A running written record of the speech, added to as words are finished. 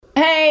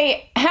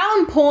Hey, how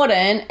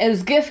important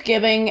is gift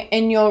giving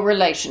in your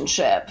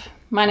relationship?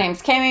 My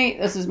name's Cami,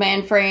 this is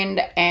Man-Friend,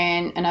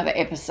 and another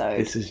episode.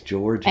 This is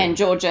Georgia. And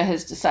Georgia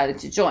has decided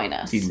to join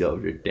us. She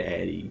loves her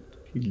daddy.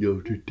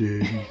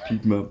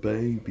 She's my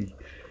baby.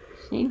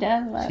 She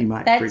does. She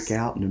might freak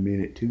out in a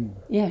minute, too.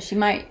 Yeah, she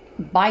might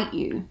bite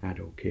you. I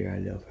don't care. I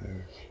love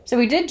her. So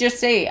we did just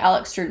see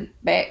Alex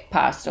Trebek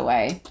passed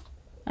away.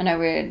 I know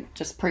we had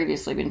just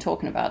previously been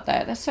talking about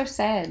that. That's so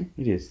sad.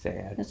 It is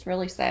sad. It's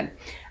really sad.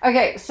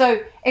 Okay, so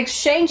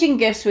exchanging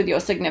gifts with your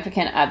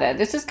significant other.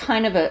 This is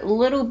kind of a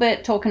little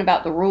bit talking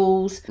about the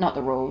rules, not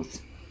the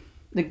rules,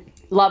 the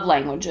love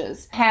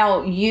languages.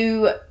 How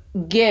you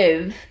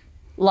give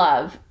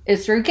love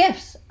is through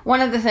gifts.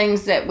 One of the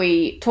things that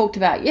we talked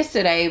about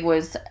yesterday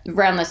was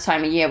around this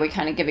time of year, we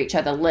kind of give each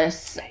other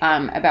lists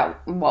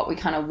about what we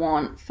kind of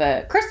want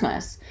for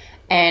Christmas.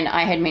 And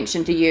I had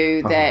mentioned to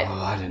you that... Oh,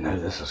 I didn't know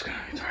this was going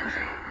to be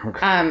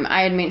okay.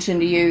 I had mentioned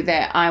to you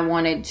that I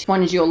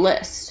wanted your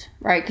list,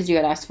 right? Because you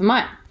had asked for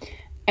mine.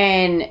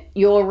 And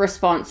your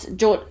response...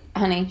 George,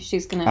 honey,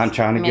 she's going to... I'm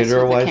trying to get her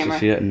away so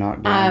she doesn't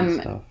knock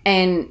down stuff.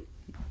 And...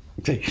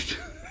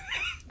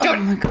 Oh,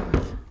 my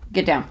God.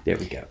 Get down. There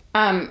we go.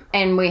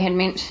 And we had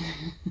mentioned...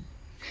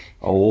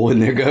 Oh,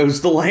 and there goes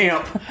the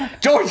lamp.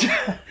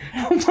 Georgia!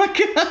 Oh,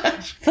 my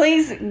gosh.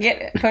 Please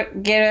get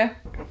her...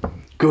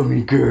 Come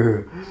here,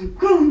 girl.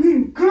 Come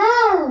here,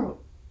 girl.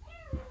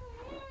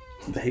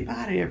 Say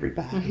bye to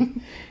everybody.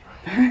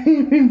 Bye,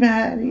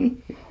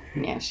 everybody.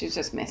 Yeah, she's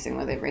just messing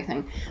with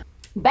everything.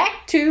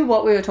 Back to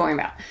what we were talking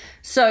about.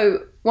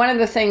 So one of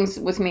the things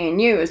with me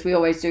and you is we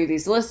always do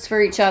these lists for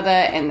each other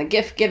and the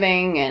gift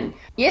giving. And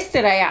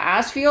yesterday I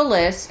asked for your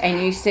list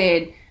and you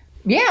said,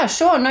 yeah,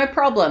 sure, no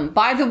problem.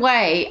 By the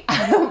way,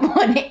 I don't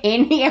want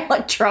any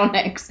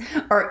electronics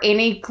or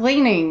any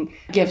cleaning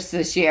gifts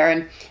this year.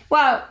 And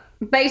well...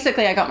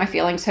 Basically, I got my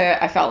feelings hurt.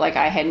 I felt like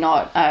I had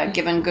not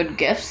given good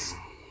gifts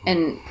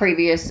in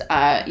previous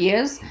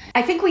years.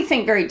 I think we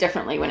think very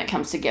differently when it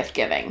comes to gift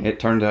giving. It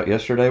turned out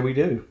yesterday we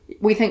do.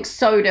 We think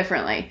so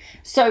differently.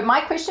 So my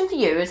question for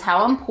you is,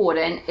 how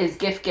important is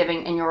gift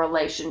giving in your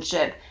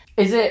relationship?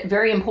 Is it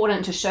very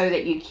important to show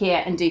that you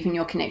care and deepen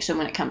your connection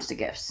when it comes to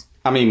gifts?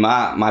 I mean,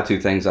 my two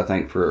things, I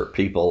think, for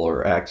people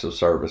are acts of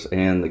service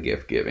and the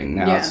gift giving.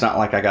 Now, It's not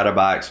like I got to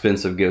buy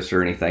expensive gifts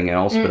or anything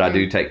else, but I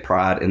do take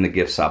pride in the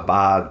gifts I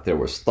buy, that there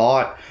was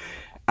thought.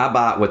 I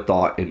buy it with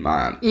thought in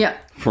mind. Yeah.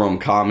 From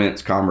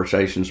comments,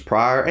 conversations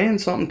prior, and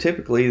something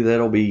typically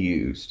that'll be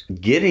used.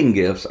 Getting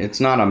gifts, it's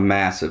not a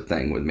massive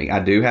thing with me. I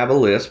do have a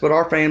list, but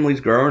our family's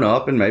growing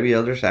up, and maybe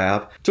others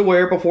have, to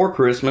where before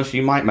Christmas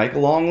you might make a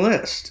long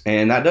list.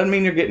 And that doesn't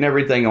mean you're getting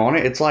everything on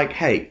it. It's like,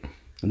 hey...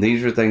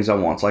 these are things I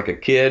want. It's like a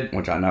kid,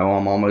 which I know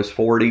I'm almost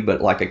 40, but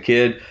like a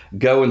kid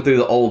going through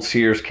the old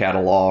Sears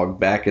catalog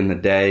back in the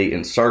day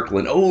and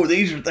circling, oh,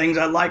 these are things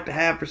I'd like to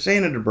have for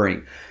Santa to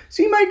bring.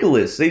 So you make a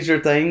list. These are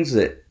things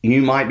that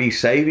you might be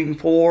saving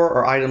for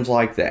or items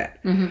like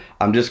that.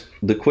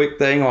 Mm-hmm. The quick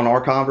thing on our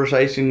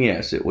conversation,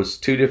 yes, it was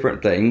two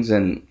different things,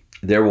 and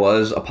there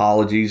was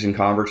apologies and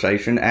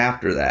conversation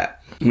after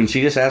that. When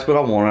she just asked what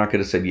I wanted, I could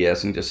have said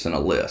yes and just sent a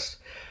list.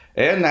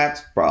 And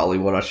that's probably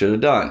what I should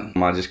have done.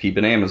 I just keep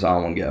an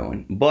Amazon one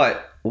going.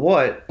 But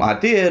what I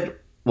did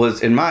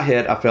was, in my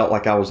head, I felt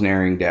like I was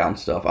narrowing down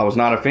stuff. I was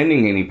not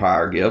offending any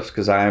prior gifts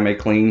because I am a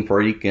clean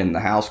freak and the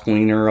house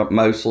cleaner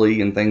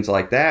mostly and things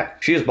like that.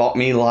 She has bought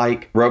me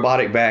like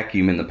robotic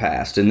vacuum in the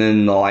past, and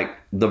then like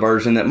the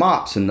version that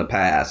mops in the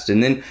past.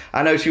 And then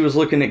I know she was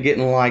looking at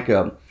getting like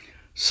a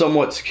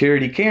somewhat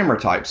security camera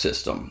type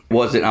system. I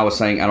was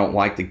saying I don't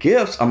like the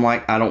gifts. I'm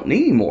like, I don't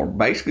need more,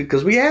 basically,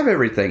 because we have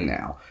everything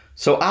now.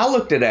 So I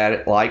looked at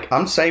it like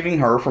I'm saving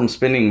her from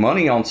spending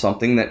money on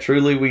something that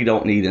truly we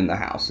don't need in the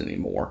house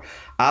anymore.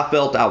 I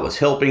felt I was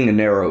helping to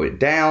narrow it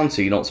down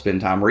so you don't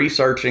spend time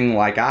researching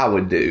like I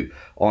would do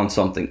on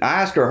something.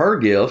 I asked her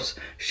gifts.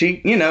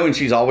 And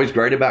she's always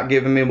great about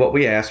giving me what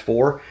we asked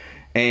for.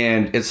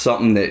 And it's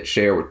something that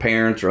share with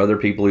parents or other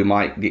people who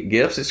might get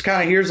gifts. It's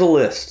kind of, here's a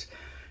list,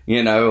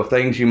 of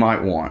things you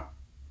might want.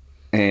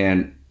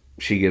 And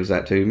she gives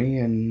that to me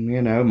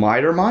and,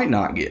 might or might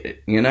not get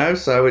it,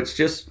 so it's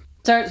just...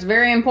 So it's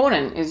very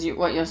important, is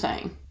what you're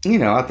saying.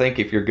 I think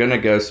if you're going to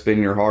go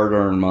spend your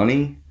hard-earned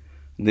money,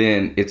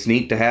 then it's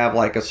neat to have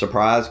like a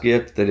surprise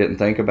gift they didn't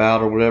think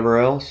about or whatever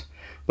else.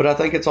 But I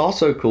think it's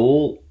also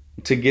cool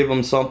to give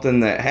them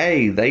something that,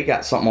 hey, they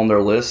got something on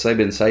their list they've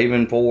been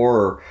saving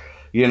for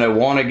or,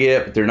 want to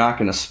get, but they're not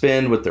going to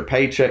spend with their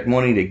paycheck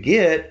money to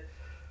get.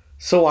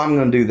 So I'm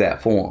going to do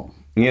that for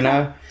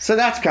them, So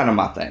that's kind of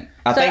my thing.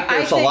 I think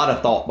there's a lot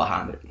of thought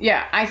behind it.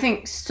 Yeah, I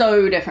think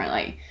so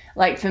differently.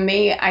 Like for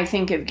me, I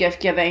think of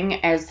gift giving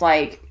as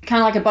like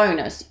kind of like a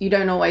bonus. You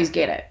don't always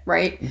get it,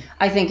 right?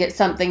 I think it's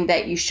something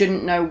that you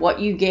shouldn't know what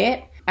you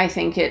get. I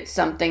think it's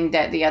something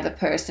that the other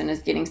person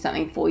is getting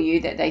something for you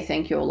that they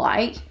think you'll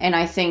like. And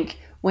I think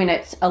when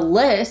it's a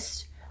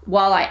list,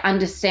 while I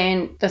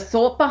understand the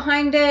thought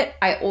behind it,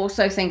 I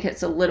also think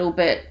it's a little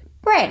bit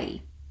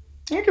bratty.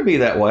 It could be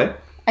that way.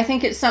 I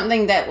think it's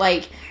something that,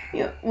 like,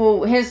 you know,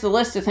 well, here's the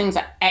list of things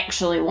I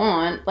actually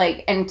want.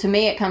 Like, and to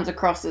me, it comes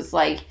across as,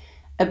 like,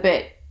 a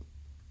bit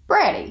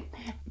bratty.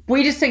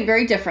 We just think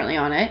very differently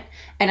on it.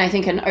 And I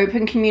think an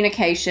open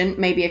communication,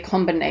 maybe a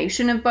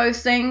combination of both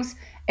things,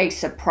 a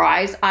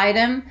surprise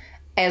item,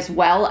 as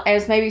well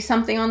as maybe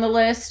something on the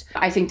list,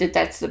 I think that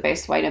that's the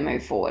best way to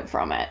move forward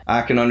from it.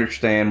 I can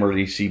understand where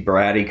you see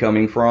bratty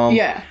coming from.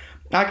 Yeah.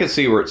 I can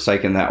see where it's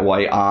taken that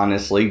way,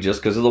 honestly,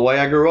 just because of the way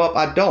I grew up.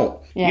 I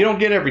don't. Yeah. You don't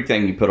get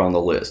everything you put on the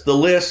list. The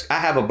list, I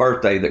have a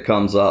birthday that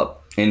comes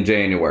up in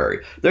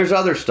January. There's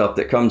other stuff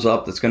that comes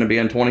up that's going to be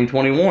in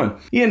 2021.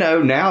 You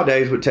know,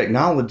 nowadays with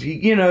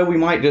technology, you know, we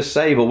might just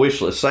save a wish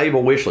list.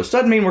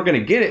 Doesn't mean we're going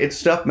to get it. It's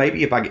stuff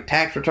maybe if I get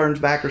tax returns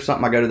back or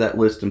something, I go to that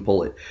list and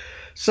pull it.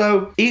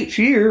 So each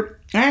year,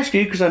 I ask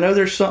you because I know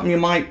there's something you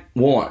might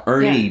want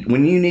or need.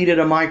 When you needed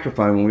a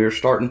microphone when we were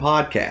starting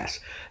podcasts,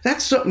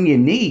 that's something you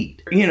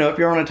need. You know, if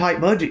you're on a tight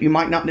budget, you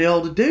might not be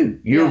able to do.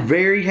 You're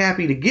very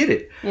happy to get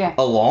it. Yeah.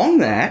 Along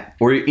that,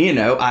 where, you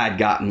know, I had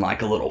gotten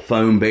like a little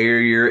foam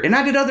barrier and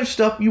I did other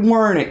stuff you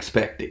weren't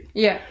expecting.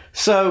 Yeah.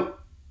 So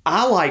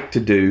I like to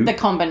do the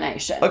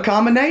combination. A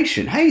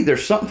combination. Hey,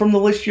 there's something from the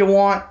list you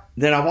want.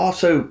 Then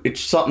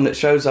it's something that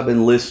shows I've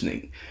been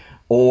listening.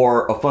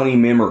 Or a funny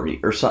memory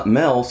or something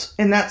else,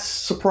 and that's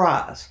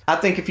surprise. I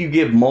think if you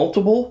give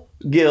multiple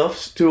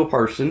gifts to a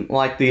person,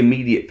 like the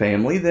immediate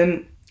family,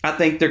 then I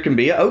think there can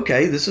be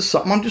okay, this is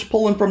something I'm just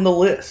pulling from the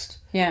list.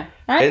 Yeah,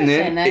 I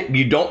understand that.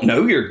 You don't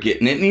know you're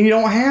getting it, and you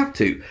don't have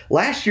to.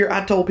 Last year,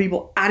 I told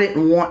people I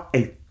didn't want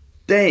a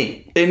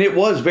thing, and it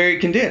was very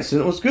condensed,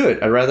 and it was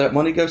good. I'd rather that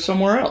money go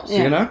somewhere else,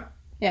 you know?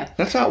 Yeah.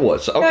 That's how it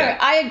was. So, okay. No,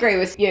 I agree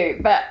with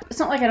you, but it's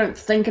not like I don't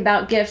think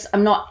about gifts.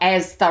 I'm not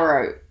as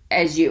thorough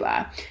as you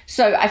are.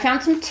 So I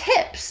found some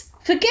tips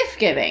for gift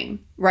giving,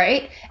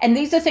 right? And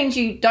these are things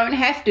you don't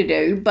have to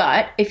do,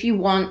 but if you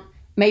want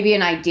maybe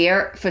an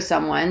idea for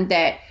someone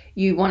that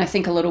you want to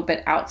think a little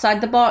bit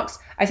outside the box,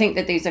 I think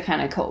that these are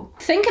kind of cool.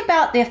 Think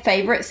about their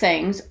favorite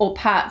things or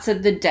parts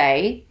of the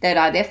day that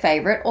are their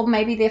favorite, or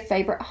maybe their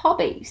favorite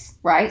hobbies,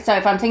 right? So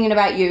if I'm thinking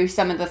about you,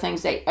 some of the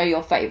things that are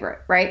your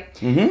favorite, right?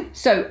 Mm-hmm.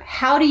 So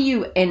how do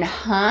you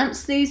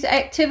enhance these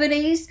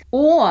activities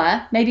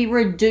or maybe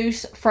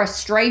reduce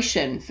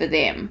frustration for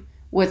them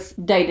with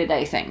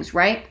day-to-day things,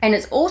 right? And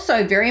it's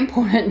also very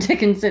important to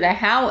consider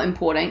how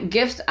important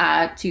gifts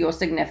are to your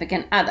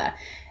significant other.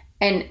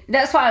 And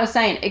that's why I was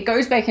saying it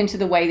goes back into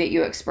the way that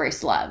you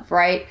express love,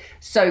 right?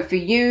 So for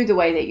you, the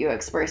way that you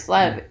express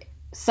love,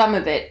 some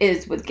of it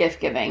is with gift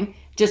giving,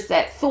 just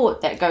that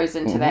thought that goes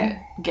into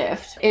that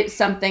gift. It's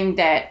something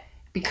that,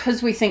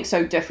 because we think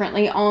so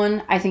differently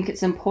on, I think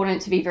it's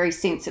important to be very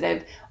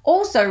sensitive.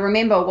 Also,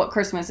 remember what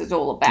Christmas is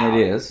all about.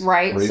 It is.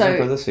 Right? Reason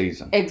for the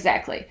season.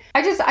 Exactly.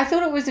 I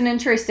thought it was an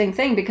interesting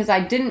thing because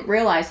I didn't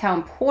realize how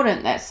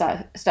important that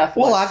stuff was.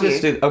 Well, I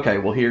just did. Okay,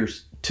 well,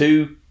 here's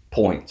 2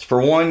 points. For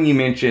one, you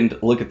mentioned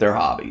look at their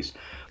hobbies.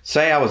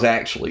 Say I was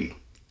actually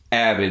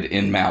avid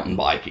in mountain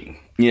biking,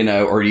 you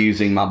know, or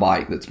using my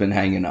bike that's been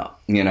hanging up,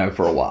 you know,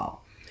 for a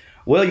while.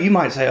 Well, you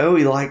might say, oh,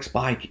 he likes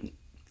biking.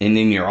 And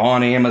then you're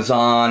on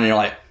Amazon and you're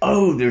like,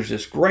 oh, there's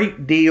this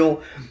great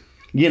deal,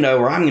 you know,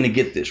 or I'm going to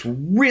get this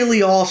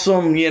really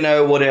awesome, you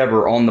know,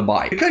 whatever on the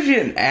bike. Because you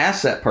didn't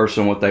ask that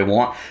person what they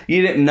want,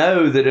 you didn't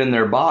know that in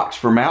their box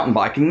for mountain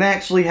biking, they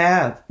actually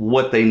have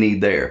what they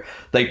need there.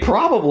 They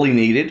probably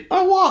needed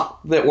a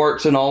lock that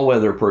works in all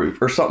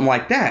weatherproof or something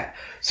like that.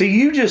 So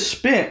you just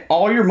spent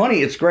all your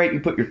money. It's great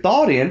you put your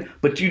thought in,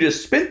 but you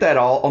just spent that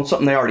all on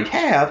something they already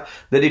have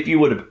that if you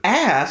would have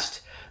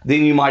asked,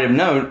 then you might have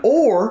known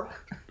or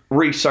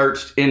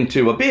researched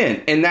into a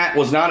bin. And that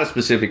was not a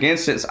specific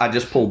instance. I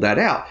just pulled that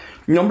out.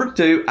 Number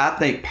 2, I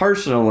think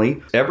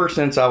personally, ever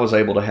since I was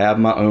able to have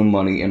my own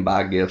money and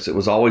buy gifts, it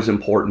was always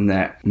important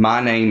that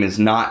my name is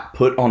not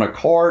put on a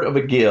card of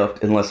a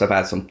gift unless I've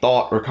had some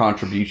thought or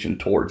contribution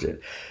towards it.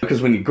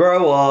 Because when you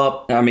grow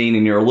up, I mean,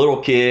 and you're a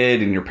little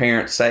kid and your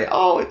parents say,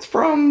 oh, it's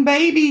from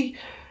baby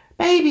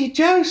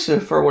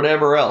Joseph or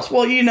whatever else.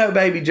 Well, you know,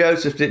 baby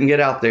Joseph didn't get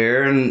out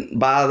there and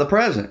buy the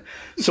present.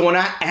 So when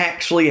I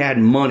actually had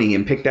money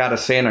and picked out a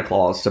Santa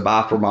Claus to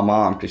buy for my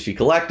mom, because she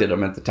collected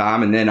them at the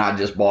time, and then I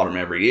just bought them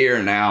every year,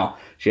 and now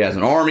she has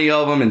an army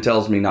of them and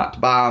tells me not to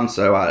buy them,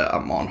 so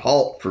I'm on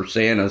halt for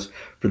Santas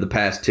for the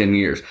past 10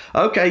 years.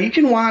 Okay, you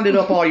can wind it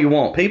up all you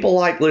want. People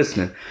like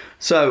listening.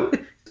 So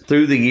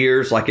through the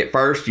years, like at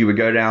first you would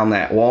go down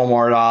that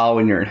Walmart aisle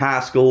when you're in high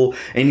school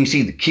and you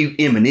see the cute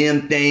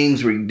M&M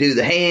things where you do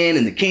the hand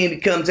and the candy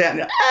comes out and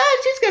you're like,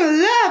 oh, she's going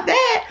to love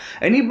that.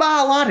 And you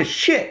buy a lot of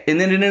shit and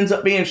then it ends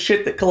up being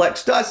shit that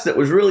collects dust that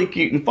was really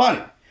cute and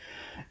funny.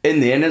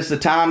 And then as the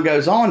time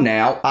goes on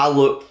now, I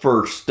look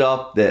for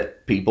stuff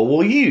that people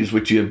will use,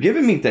 which you have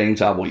given me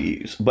things I will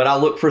use. But I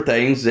look for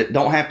things that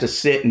don't have to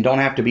sit and don't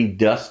have to be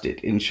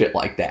dusted and shit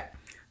like that.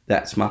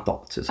 That's my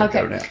thoughts as I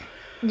go down.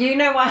 Do you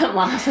know why I'm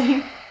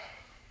laughing?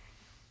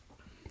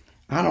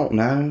 I don't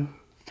know.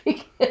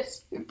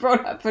 Because you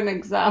brought up an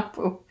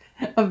example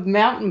of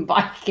mountain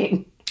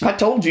biking. I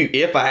told you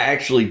if I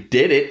actually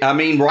did it. I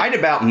mean, right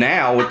about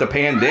now with the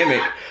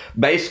pandemic,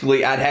 basically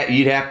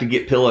you'd have to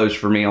get pillows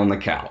for me on the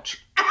couch.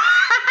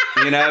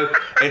 You know,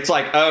 it's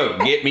like, oh,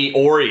 get me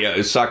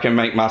Oreos so I can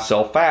make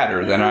myself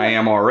fatter than I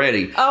am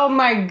already. Oh,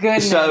 my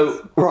goodness.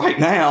 So right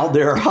now,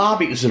 there are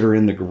hobbies that are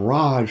in the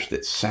garage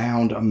that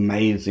sound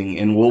amazing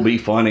and will be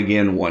fun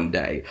again one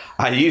day.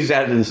 I use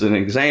that as an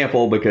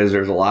example because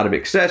there's a lot of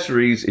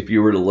accessories if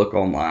you were to look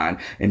online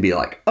and be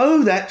like,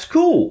 oh, that's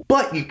cool.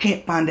 But you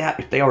can't find out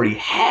if they already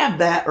have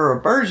that or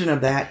a version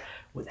of that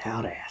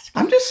without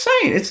asking. I'm just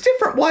saying, it's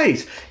different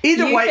ways.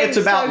 Either way, it's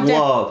about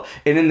love.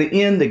 And in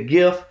the end, the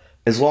gift,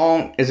 as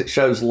long as it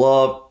shows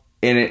love,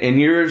 and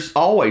yours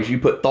always, you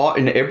put thought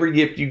into every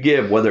gift you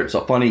give, whether it's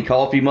a funny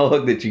coffee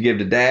mug that you give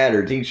to dad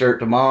or a t-shirt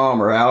to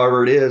mom or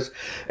however it is.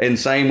 And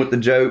same with the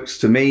jokes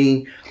to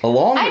me,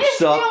 along with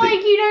stuff. I just feel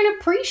like you don't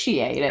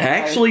appreciate it. I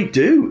actually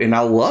do, and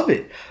I love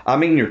it. I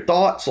mean, your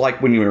thoughts,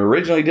 like when you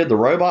originally did the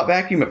robot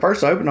vacuum, at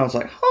first I opened, I was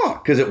like,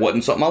 because it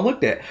wasn't something I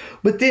looked at.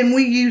 But then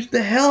we used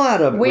the hell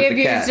out of it with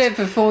the cats. We've used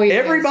it for 4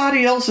 years.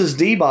 Everybody else's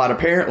D-Bot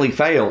apparently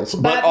fails.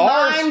 But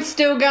ours, mine's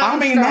still going I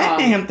mean, strong. that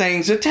damn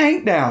thing's a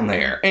tank down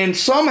there. And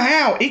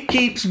somehow it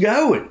keeps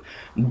going.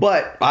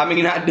 But, I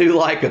mean, I do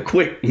like a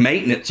quick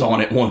maintenance on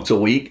it once a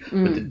week.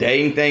 But the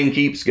dang thing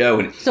keeps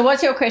going. So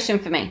what's your question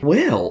for me?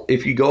 Well,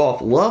 if you go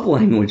off love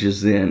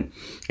languages then,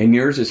 and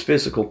yours is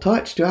physical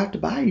touch, do I have to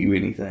buy you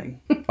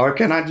anything? Or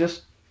can I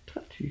just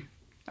touch you?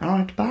 I don't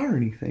have to buy her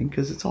anything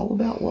because it's all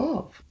about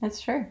love.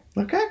 That's true.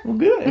 Okay, well,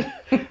 good.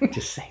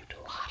 Just saved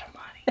a lot of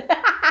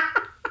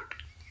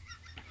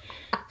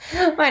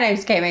money. My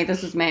name's Kami.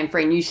 This is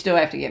Manfred. You still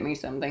have to get me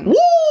something.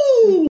 Woo!